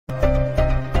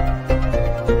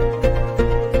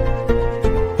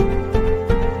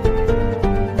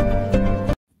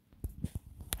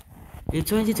The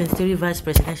 2023 vice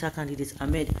presidential candidate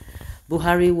Ahmed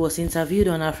Buhari was interviewed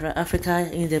on Africa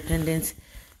Independent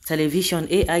Television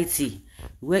 (AIT),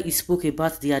 where he spoke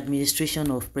about the administration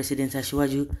of President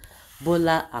Asiwaju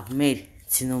Bola Ahmed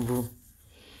Tinubu.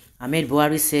 Ahmed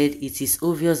Buhari said it is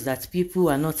obvious that people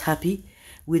are not happy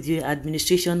with the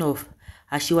administration of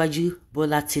Asiwaju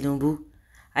Bola Tinubu.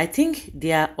 I think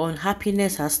their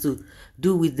unhappiness has to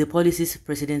do with the policies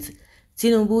President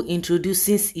Tinubu introduced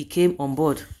since he came on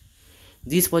board.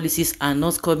 These policies are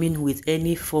not coming with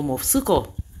any form of succor.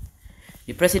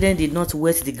 The president did not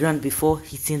wet the ground before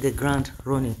hitting the ground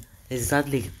running.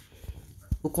 Exactly.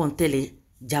 Ukontele,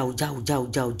 jow, jow, jow,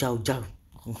 jow, jow, jow.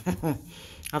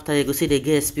 After they go say they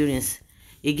get experience.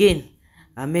 Again,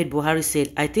 Ahmed Buhari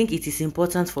said, I think it is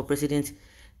important for President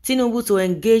Tinubu to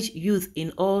engage youth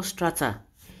in all strata.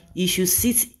 He should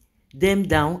sit them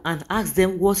down and ask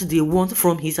them what they want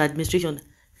from his administration.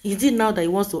 Is it now that he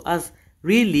wants to ask,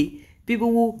 really?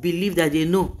 People who believe that they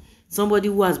know, somebody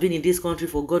who has been in this country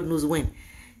for God knows when,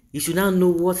 you should now know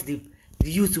what the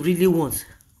youth really want.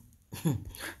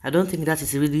 I don't think that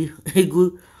is really a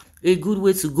good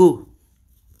way to go.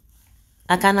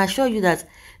 I can assure you that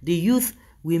the youth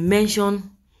will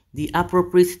mention the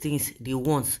appropriate things they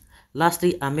want.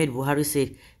 Lastly, Ahmed Buhari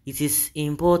said it is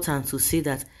important to say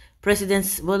that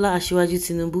President Bola Asiwaju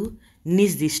Tinubu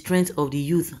needs the strength of the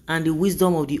youth and the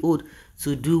wisdom of the old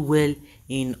to do well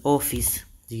in office.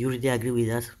 Do you really agree with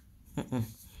that?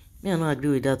 Me, I don't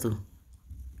agree with that too.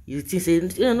 You think say, you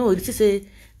think say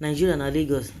Nigeria and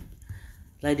Lagos.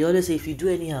 Like they always say, if you do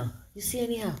anyhow, you see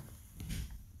anyhow.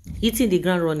 Hitting the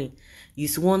ground running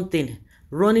is one thing.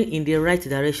 Running in the right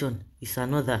direction is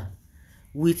another.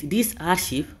 With this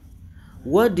hardship,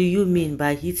 what do you mean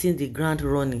by hitting the ground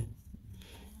running?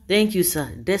 Thank you,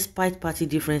 sir. Despite party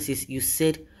differences, you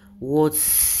said what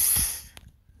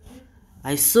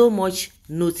I so much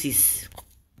notice.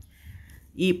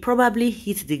 He probably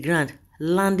hit the ground,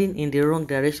 landing in the wrong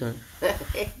direction.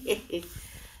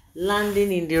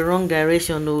 Landing in the wrong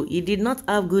direction. No, he did not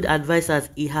have good advisors.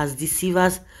 He has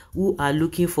deceivers who are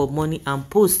looking for money and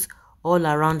posts all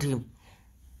around him.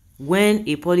 When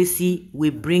a policy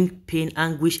will bring pain,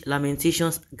 anguish,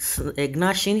 lamentations,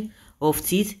 gnashing of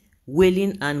teeth,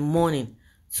 wailing and mourning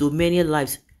to many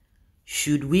lives,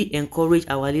 should we encourage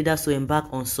our leaders to embark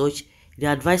on such? The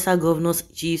advisor, governors,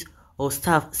 chiefs of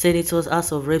staff, senators,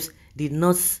 House of Reps did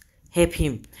not help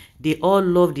him. They all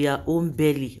love their own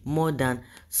belly more than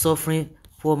suffering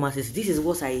poor masses. This is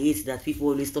what I hate that people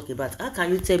always talk about. How can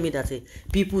you tell me that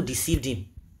people deceived him?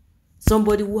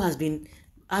 Somebody who has been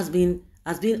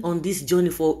on this journey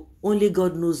for only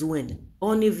God knows when,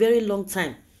 on a very long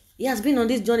time. He has been on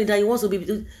this journey that he wants to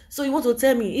be. So you want to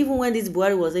tell me, even when this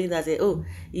Buhari was saying that, oh,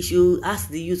 he should ask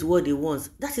the youth what they want.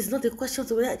 That is not a question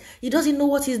to that. He doesn't know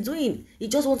what he's doing. He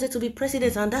just wanted to be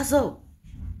president, and that's all.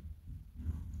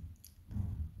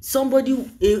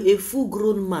 Somebody, a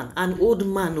full-grown man, an old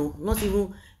man, no, not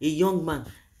even a young man,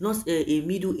 not a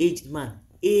middle-aged man,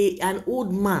 an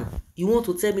old man. You want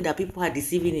to tell me that people are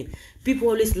deceiving him? People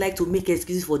always like to make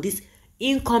excuses for this.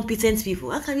 Incompetent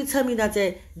people. How can you tell me that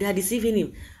they are deceiving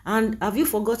him? And have you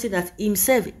forgotten that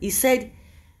himself, he said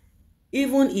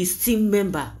even his team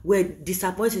member were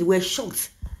disappointed, were shocked,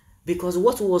 because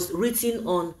what was written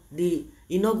on the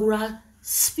inaugural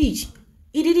speech,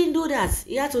 he didn't do that.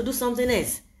 He had to do something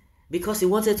else because he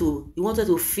wanted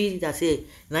to feel that, hey,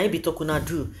 now he be talking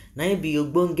do, now he be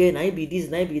ogbonge, now he be this,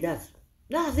 now he be that.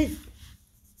 That's it.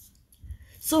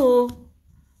 So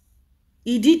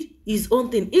he did his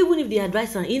own thing. Even if the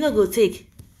advisor, he not go take.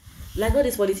 Like all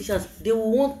these politicians, they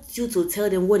will want you to tell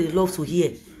them what they love to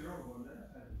hear.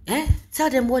 Tell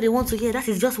them what they want to hear. That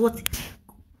is just what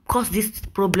caused this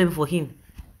problem for him.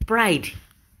 Pride.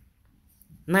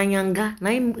 Nanyanga.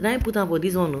 Now put on for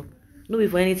this one. No be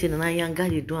for anything. Nanyanga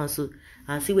they do and so.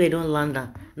 And see where he don't land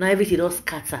down. Now everything does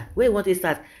scatter. Where you want to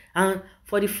start? And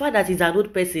for the fact that he's an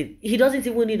old person, he doesn't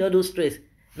even need all those stress.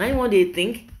 Now you want they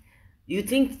think? You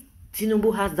think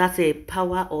Tinubu has that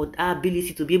power or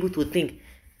ability to be able to think?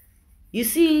 You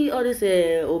see all this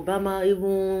Obama,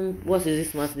 even what is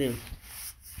this man's name?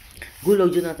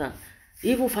 Goodluck Jonathan,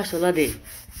 even Fasholade.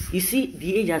 You see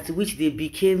the age at which they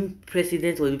became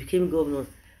president or they became governor.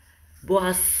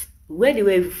 But when they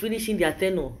were finishing their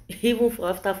tenure, even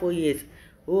after 4 years,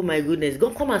 oh my goodness,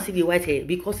 go come and see the white hair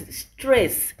because it's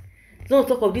stress. Don't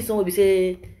talk of this one. We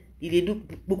say they do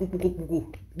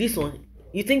this one.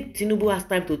 You think Tinubu has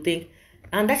time to think?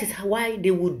 And that is why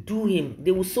they will do him.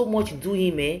 They will so much do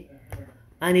him,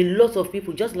 And a lot of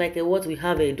people, just like what we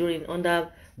have during under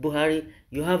Buhari,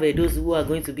 you have those who are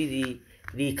going to be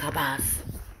the cabas.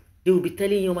 They will be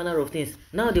telling you manner of things.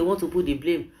 Now they want to put the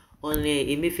blame on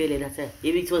Emefiele that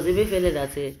if it was Emefiele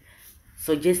that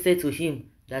suggested to him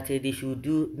that they should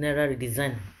do Naira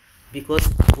redesign, because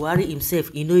Buhari himself,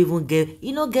 he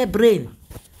no get brain.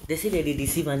 They say that they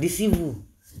deceive, and deceive who?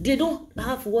 They don't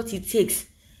have what it takes.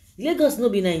 Lagos no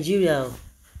be Nigeria.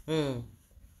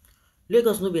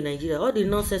 Lagos no be Nigeria. All the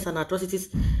nonsense and atrocities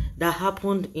that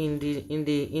happened in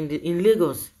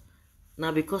Lagos,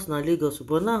 now because now Lagos,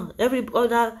 but now every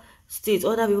other state,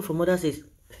 other people from other states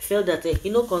felt that it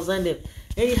no concern them.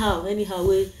 Anyhow way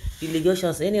the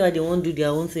Lagosians, anyhow they want to do their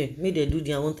own thing, make they do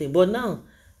their own thing. But now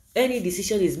any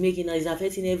decision is making now is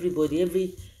affecting everybody,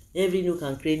 every nook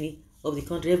and cranny of the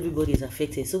country. Everybody is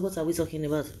affected. So what are we talking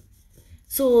about?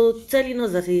 So telling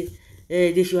us that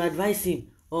they should advise him,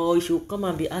 or he should come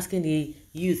and be asking the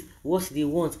youth what they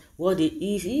want, what they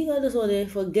eat. You know, those one,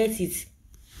 forget it.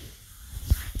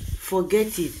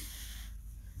 Forget it.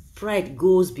 Pride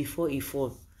goes before a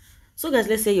fall. So guys,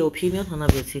 let's say your opinion and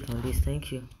have your take on this.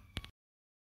 Thank you.